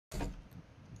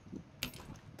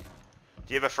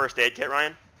Do you have a first aid kit,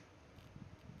 Ryan?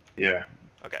 Yeah.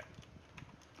 Okay.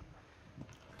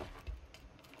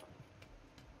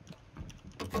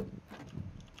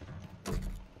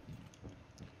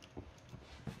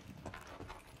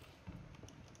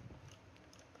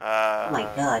 Oh my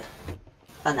god.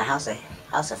 Found the house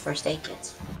of first aid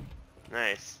kits.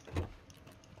 Nice.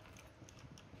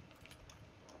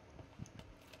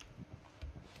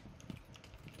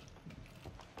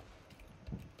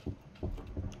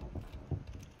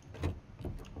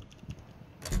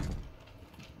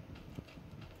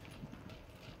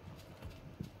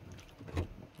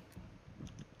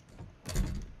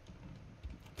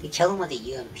 You kill him with a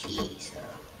UMP, so...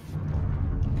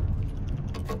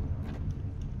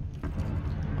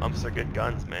 Umps are good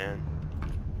guns, man.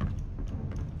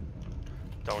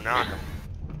 Don't knock them.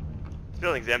 This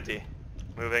building's empty.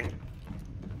 Moving.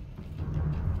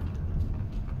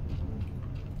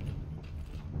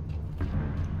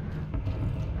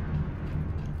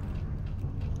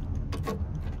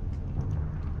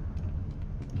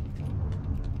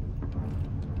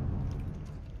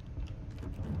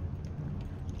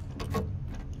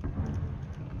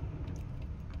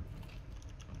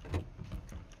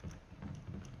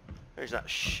 There's not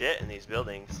shit in these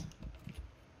buildings.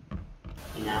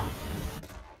 You know.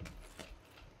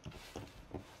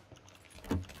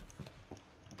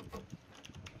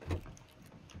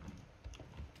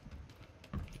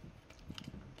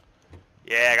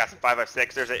 Yeah, I got some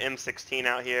 5.56. There's an M16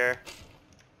 out here.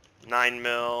 9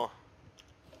 mil.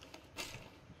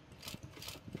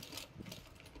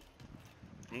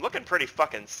 I'm looking pretty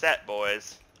fucking set,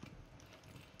 boys.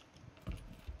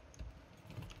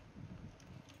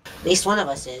 At least one of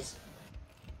us is.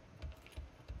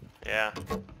 Yeah.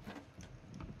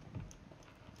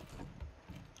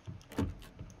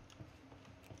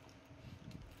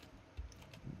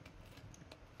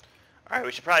 Alright,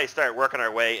 we should probably start working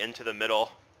our way into the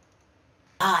middle.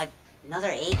 Ah, another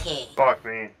AK. Fuck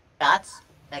me. Shots?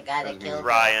 That guy that killed...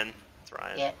 Ryan. It's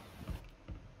Ryan. Yeah.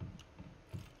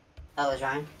 Oh, it was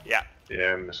Ryan? Yeah.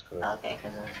 Yeah, I misclicked. Okay,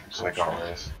 because of... It's like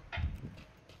always.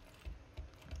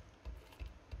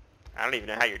 I don't even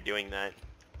know how you're doing that.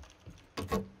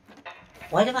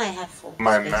 Why do I have full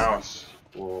My space? mouse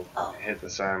will hit the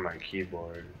side of my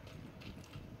keyboard.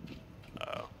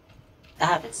 Oh. That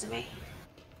happens to me.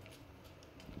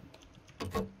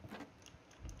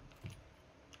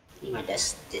 Need my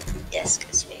desk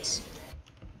space.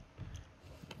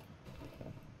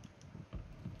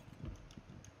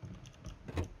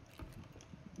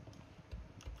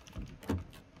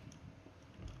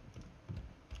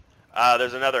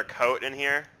 There's another coat in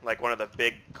here, like one of the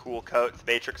big cool coats,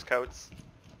 Matrix coats.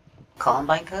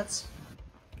 Columbine cuts?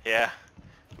 Yeah.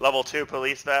 Level 2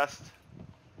 police vest.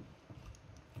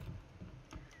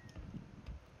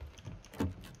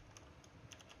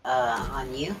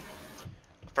 On you?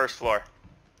 First floor.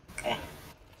 Okay.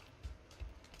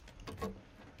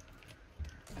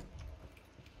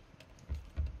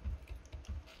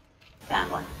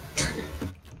 Found one.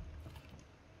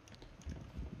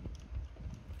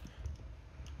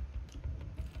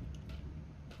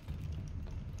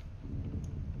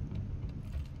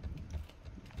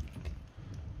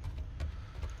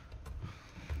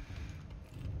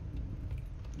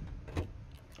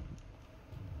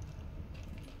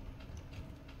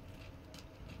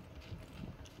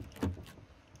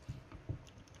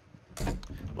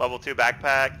 Level 2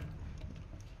 backpack.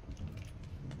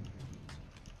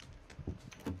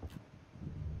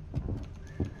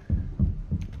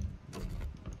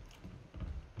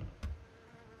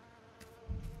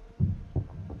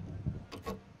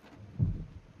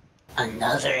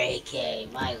 Another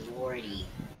AK, my lordy.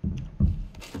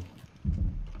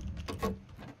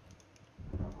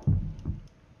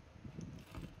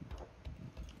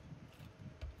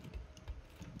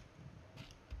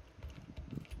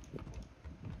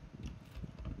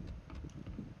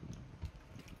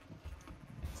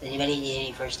 Does anybody need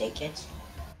any first aid kits?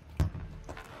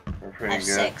 We're I pretty have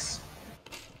good. 6.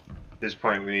 At this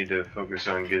point, we need to focus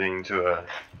on getting to a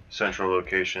central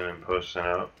location and posting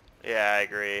up. Yeah, I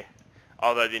agree.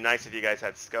 Although it'd be nice if you guys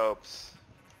had scopes.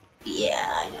 Yeah,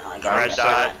 I know. I got Red my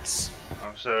dot. shots.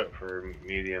 I'm set up for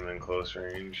medium and close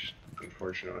range,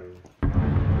 unfortunately.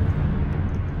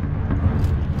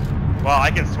 Well, I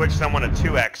can switch someone to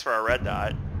 2x for a red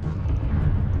dot.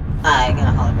 I got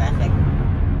a holographic.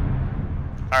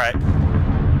 Alright.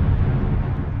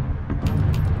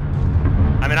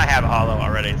 I mean, I have a holo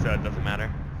already, so it doesn't matter.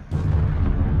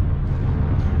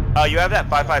 Oh, you have that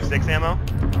 5.56 ammo?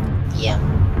 Yeah.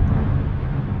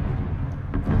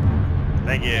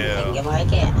 Thank I can you. get more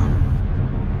AK ammo.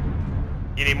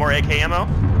 You need more AK ammo?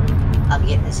 I'm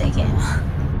getting this AK ammo.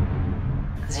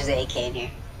 Because there's an AK in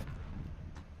here.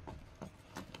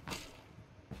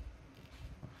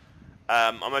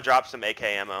 I'm gonna drop some AK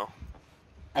ammo.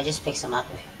 I just picked some up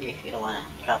if you don't want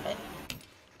to drop it.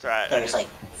 It's alright. There's like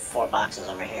 4 boxes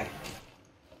over here.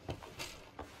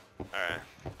 Alright.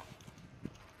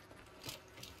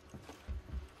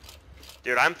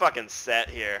 Dude, I'm fucking set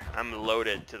here. I'm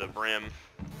loaded to the brim.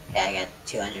 Yeah, I got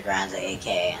 200 rounds of AK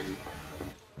and...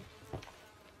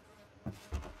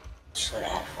 should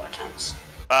have had 4 times.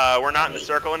 We're not in the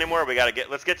circle anymore.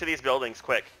 Let's get to these buildings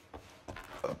quick.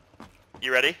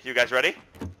 You ready? You guys ready?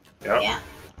 Yep. Yeah.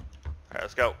 Alright,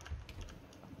 let's go.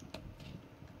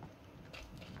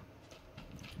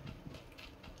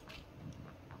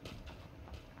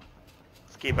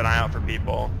 Let's keep an eye out for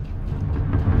people.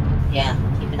 Yeah,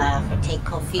 keep an eye out for Take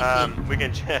Kofifi. We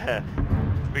can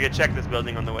we can check this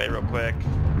building on the way real quick.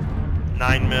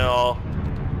 9 mil.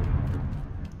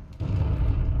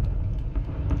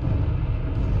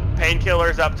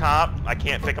 Painkillers up top. I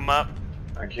can't pick them up.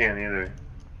 I can't either.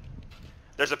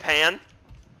 There's a pan.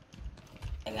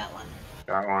 I got one.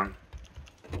 Got one.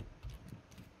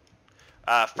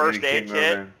 First Maybe aid keep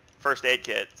kit. moving. First aid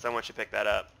kit. Someone should pick that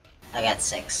up. I got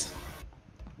 6.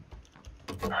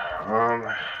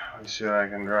 Let's see what I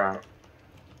can drop.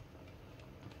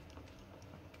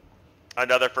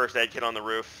 Another first aid kit on the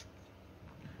roof.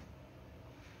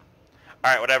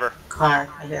 Alright, whatever. Car.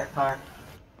 I hear a car.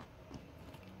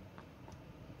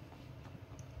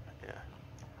 Yeah.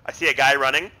 I see a guy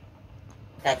running.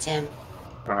 That's him.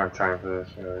 I don't have time for this.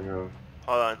 There we go.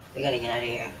 Hold on. We gotta get out of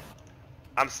here.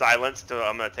 I'm silenced, so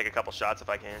I'm gonna take a couple shots if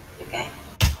I can. Okay.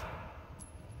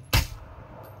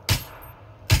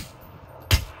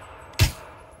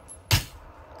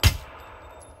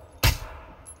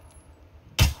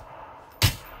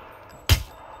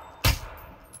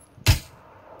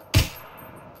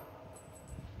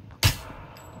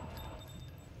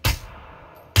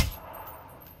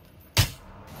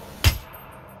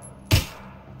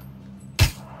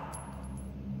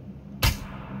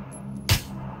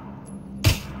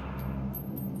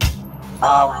 Oh,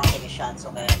 I want to take a shot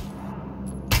so bad.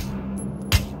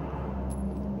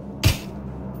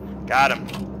 Got him.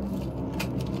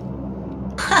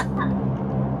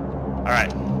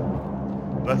 Alright.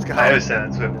 Let's go. I have a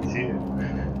silence weapon too.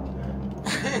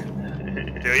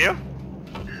 Do you?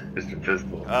 Just a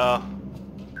pistol. Oh.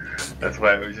 That's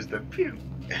why it was just a pew.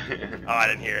 Oh, I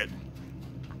didn't hear it.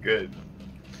 Good.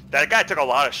 That guy took a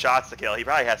lot of shots to kill. He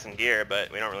probably had some gear,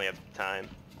 but we don't really have time.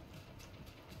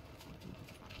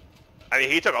 I mean,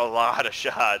 he took a lot of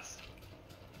shots.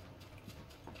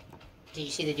 Did you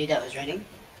see the dude that was running?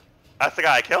 That's the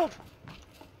guy I killed.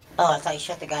 Oh, I thought you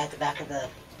shot the guy at the back of the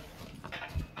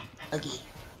buggy.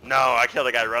 No, I killed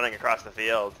the guy running across the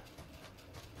field.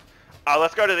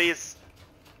 Let's go to these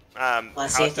Want to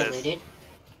see if they houses. looted?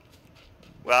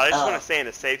 Well, I just Oh. want to stay in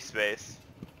a safe space.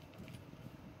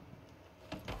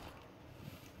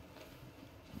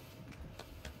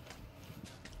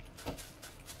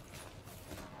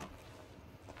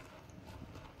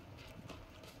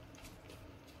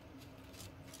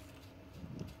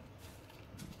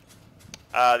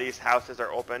 These houses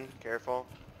are open. Careful.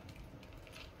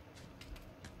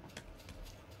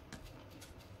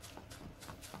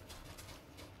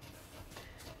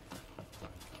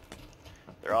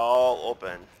 They're all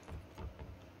open.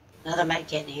 Another med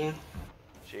kit in here.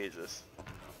 Jesus.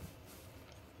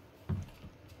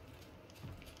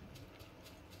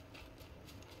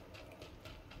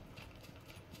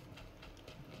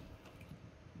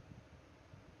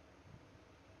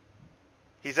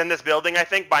 He's in this building, I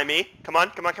think, by me. Come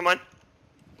on, come on, come on.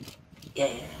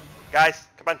 Yeah. Guys,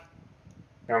 come on.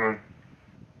 Coming.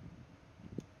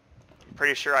 I'm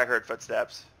pretty sure I heard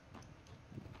footsteps.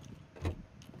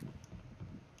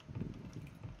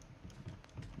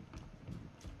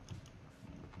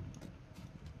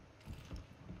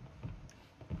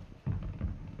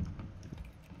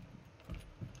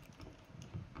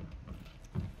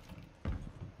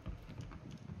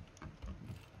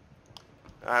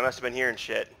 I must have been hearing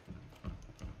shit.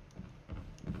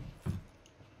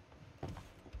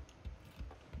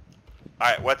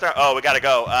 Alright, what's our... Oh, we gotta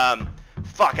go.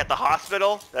 Fuck, at the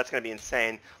hospital? That's gonna be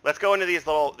insane. Let's go into these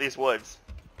woods.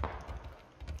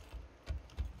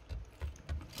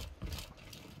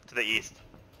 To the east.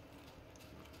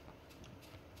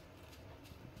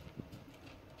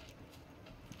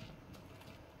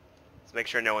 Let's make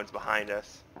sure no one's behind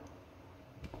us.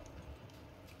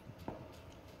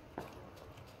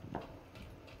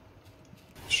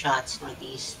 Shots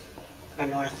northeast or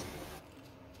north.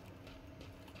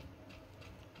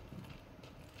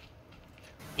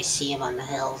 I see him on the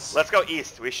hills. Let's go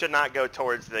east. We should not go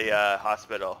towards the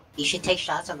hospital. You should take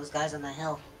shots on those guys on the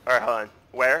hill. Alright, hold on.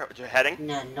 Where? You're heading?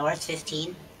 No, north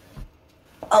 15.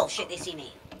 Oh shit, they see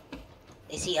me.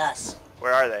 They see us.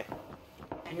 Where are they?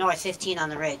 North 15 on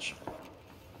the ridge.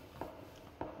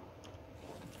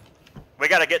 We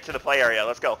gotta get to the play area.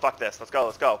 Let's go. Fuck this. Let's go.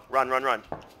 Let's go. Run, run, run.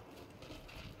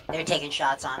 They're taking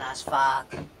shots on us.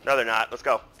 Fuck. No, they're not. Let's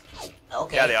go.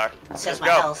 Okay. Yeah, they are. It says Let's my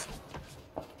go. health.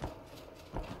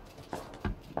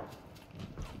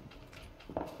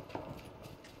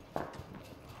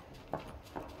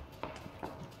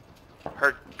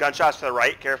 Heard gunshots to the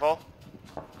right. Careful.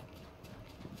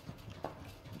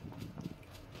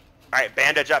 Alright,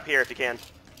 bandage up here if you can.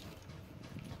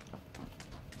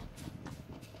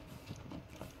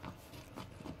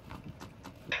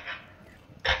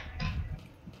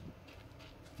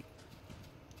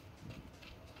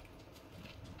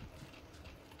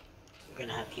 We're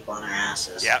gonna have people on our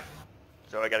asses. Yep.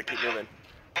 So I gotta keep moving.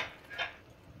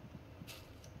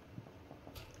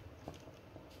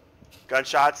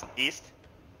 Gunshots east.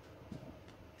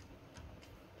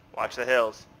 Watch the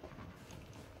hills.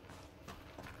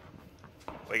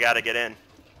 We gotta get in.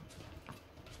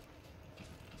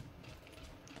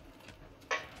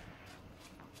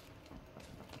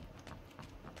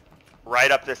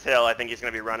 Right up this hill, I think he's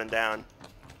gonna be running down.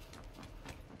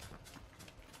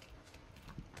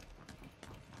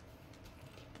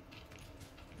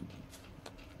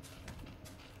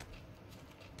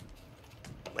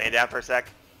 Laying down for a sec.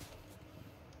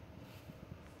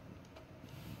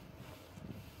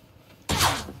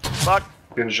 Fuck.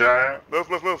 Good shot. Move,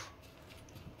 move, move.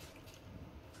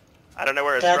 I don't know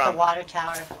where it's They're at from. the water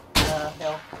tower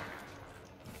hill.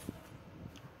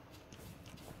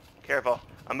 Careful.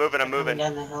 I'm moving, I'm Coming moving.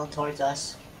 down the hill towards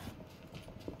us.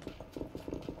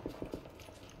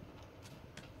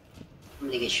 I'm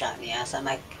gonna get shot in the ass. I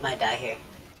might die here.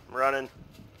 I'm running.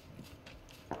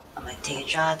 I'm like taking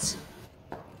shots.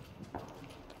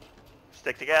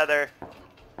 Stick together.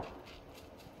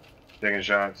 Taking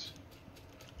shots.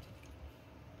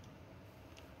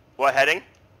 What heading?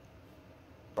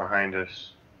 Behind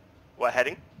us. What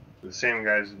heading? The same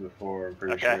guys as before, I'm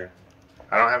pretty Okay. sure.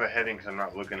 I don't have a heading because I'm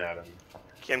not looking at them.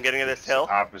 Okay, I'm getting to this It's hill.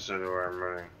 opposite of where I'm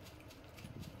running.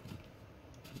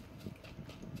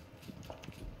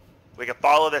 We can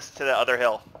follow this to the other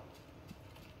hill.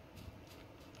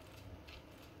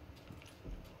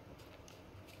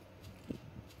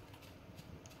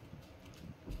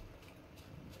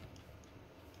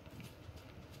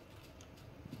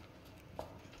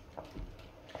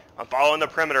 I'm following the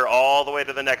perimeter all the way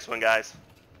to the next one, guys.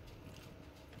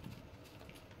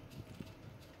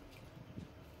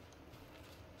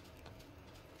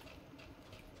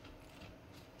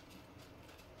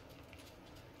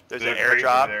 There's an crate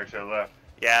airdrop. over there to the left.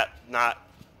 Yeah,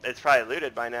 it's probably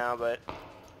looted by now, but...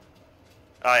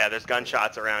 Oh yeah, there's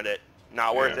gunshots around it.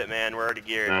 Not worth Yeah. it, man. We're already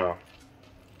geared. No.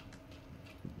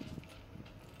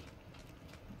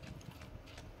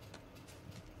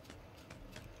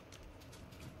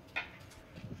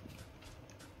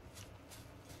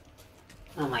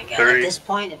 Oh my god. 30. At this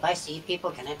point, if I see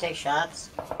people, can I take shots?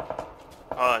 Hold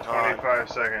on, hold on. 25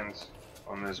 seconds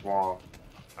on this wall.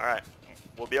 Alright,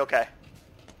 we'll be okay.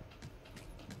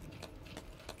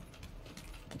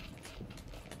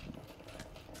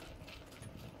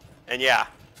 And yeah,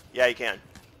 you can.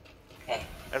 Okay.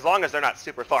 As long as they're not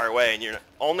super far away, and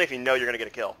only if you know you're gonna get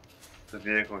a kill. The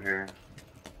vehicle here.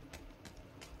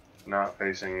 Not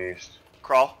facing east.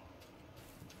 Crawl.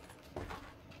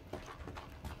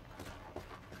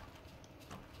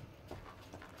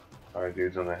 Alright,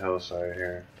 dude's on the hillside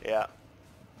here. Yeah.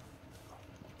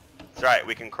 It's alright,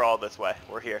 we can crawl this way.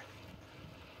 We're here.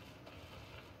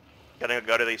 Gonna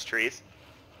go to these trees.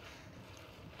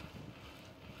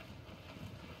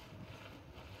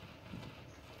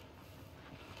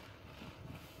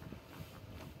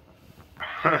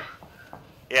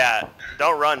 Yeah,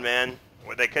 don't run, man.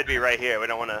 They could be right here. We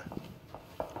don't want to...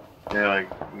 They're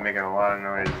like making a lot of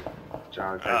noise.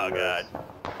 John Oh, taking God.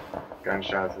 those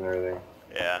gunshots and everything.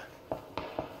 Yeah.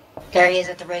 There he is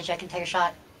at the ridge. I can take a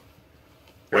shot.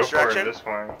 Go Which for it direction? at this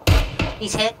point.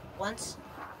 He's hit once.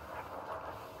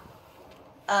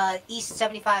 East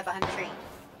 75 behind the tree.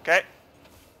 Okay.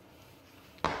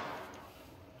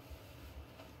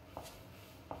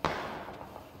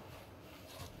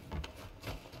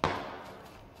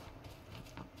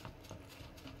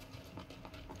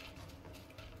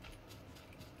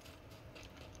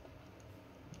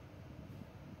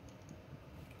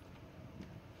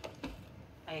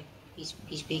 Hey, he's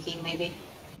peeking maybe.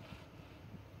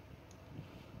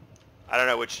 I don't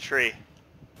know which tree.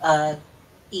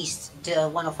 East to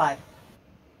 105.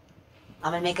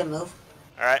 I'm gonna make a move.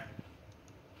 Alright.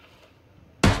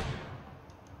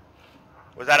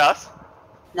 Was that us?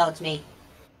 No, it's me.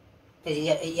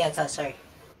 Yeah, it's us, sorry.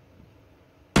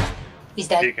 He's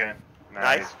dead. Peeking.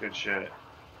 Nice. Nice. Good shit.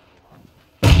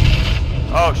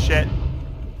 Oh shit.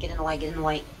 Get in the light, get in the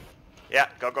light. Yeah,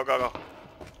 go, go, go, go.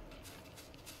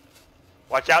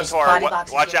 Watch out There's to our body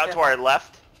boxes watch here, out to our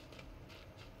left.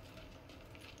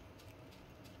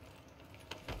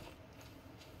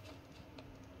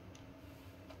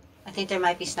 I think there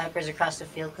might be snipers across the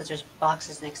field because there's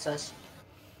boxes next to us.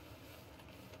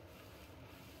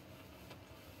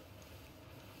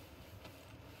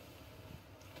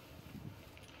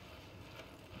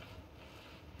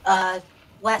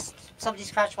 West.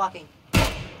 Somebody's crouch walking.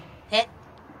 Hit.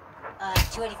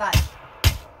 285.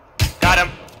 Got him.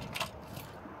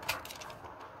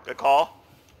 Good call.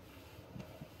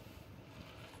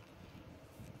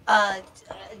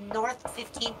 North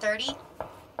 1530.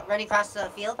 Running across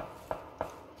the field.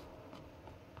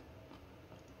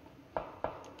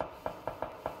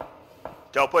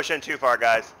 Don't push in too far,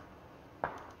 guys.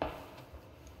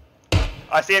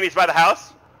 I see him. He's by the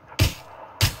house.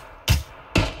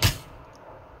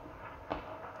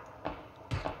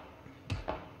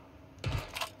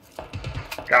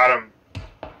 Got him.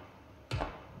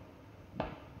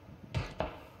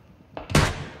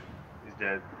 He's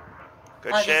dead.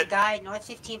 Good There's a shit. guy north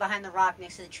 15 behind the rock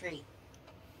next to the tree.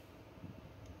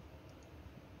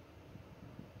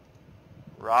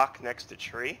 Rock next to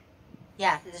tree.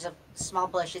 Yeah, there's a small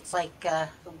bush. It's like the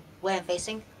way I'm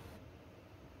facing.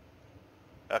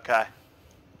 Okay.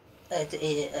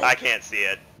 I can't see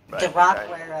it. The rock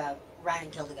where Ryan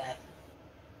killed a guy.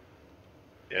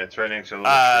 Yeah, it's right next to the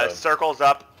little shrub. Circles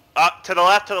up. Up to the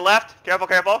left, to the left. Careful,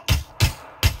 careful.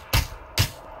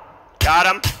 Got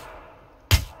him.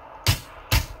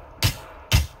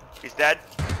 He's dead.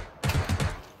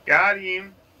 Got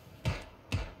him.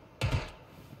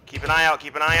 Keep an eye out,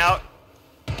 keep an eye out.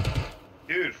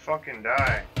 Dude, fucking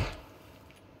die.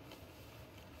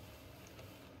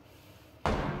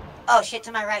 Oh shit,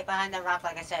 to my right, behind that rock,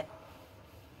 like I said.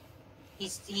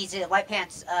 He's white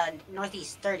pants,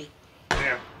 northeast 30.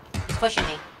 Damn. He's pushing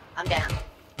me. I'm down. I'm dead.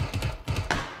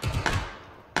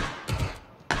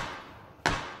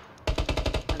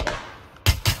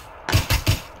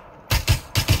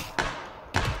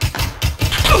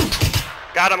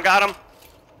 Got him, got him.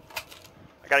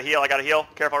 I gotta heal, I gotta heal.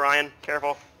 Careful, Ryan,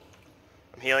 careful.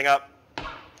 I'm healing up.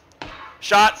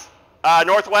 Shots,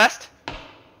 northwest.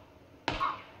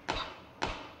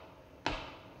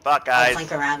 Fuck, I'll guys.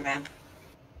 flank around, ramp.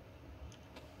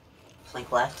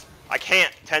 Flank left. I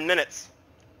can't. 10 minutes.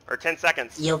 Or 10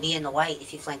 seconds. You'll be in the white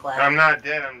if you flank left. I'm not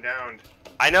dead, I'm downed.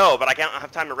 I know, but I can't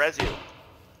have time to res you.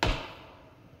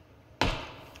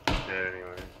 Dead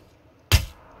anyway.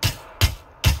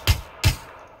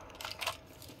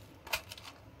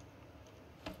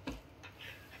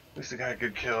 At least I got a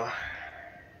good kill.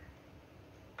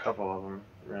 Couple of them,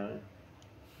 really.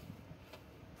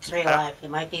 3 alive. It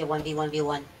might be a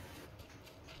 1v1v1.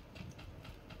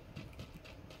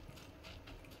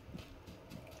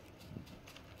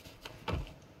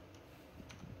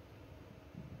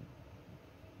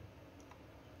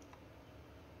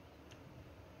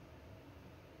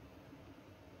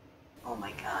 Oh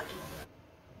my god.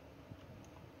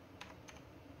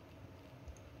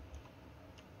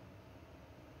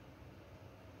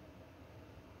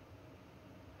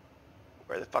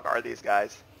 Where the fuck are these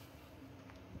guys?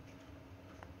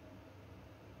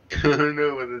 I don't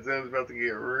know, but the sound's about to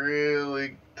get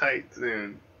really tight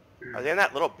soon. Are they in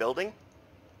that little building?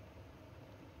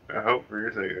 I hope for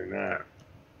your sake they're not.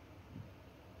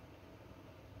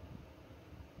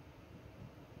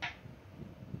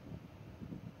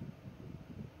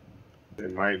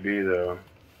 It might be though.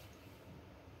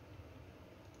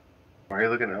 Why are you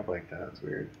looking up like that? It's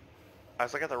weird. I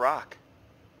was looking at the rock.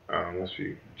 Oh, it must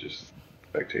be just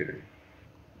spectating.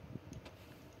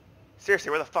 Seriously,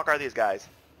 where the fuck are these guys?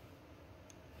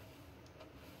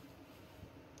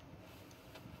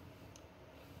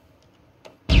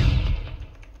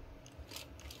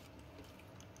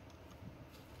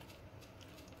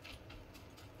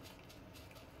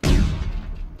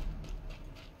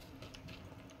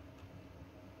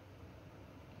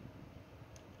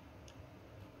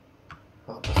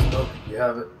 Pop the smoke, you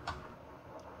have it.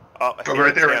 Oh, I see Oh, him,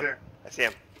 right there, I see right him. there. I see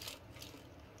him.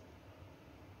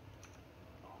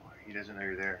 Oh, he doesn't know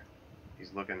you're there.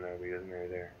 He's looking though, but he doesn't know you're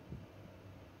there.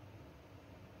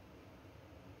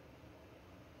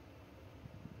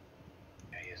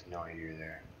 Yeah, he has no idea you're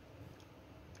there.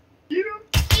 Get him!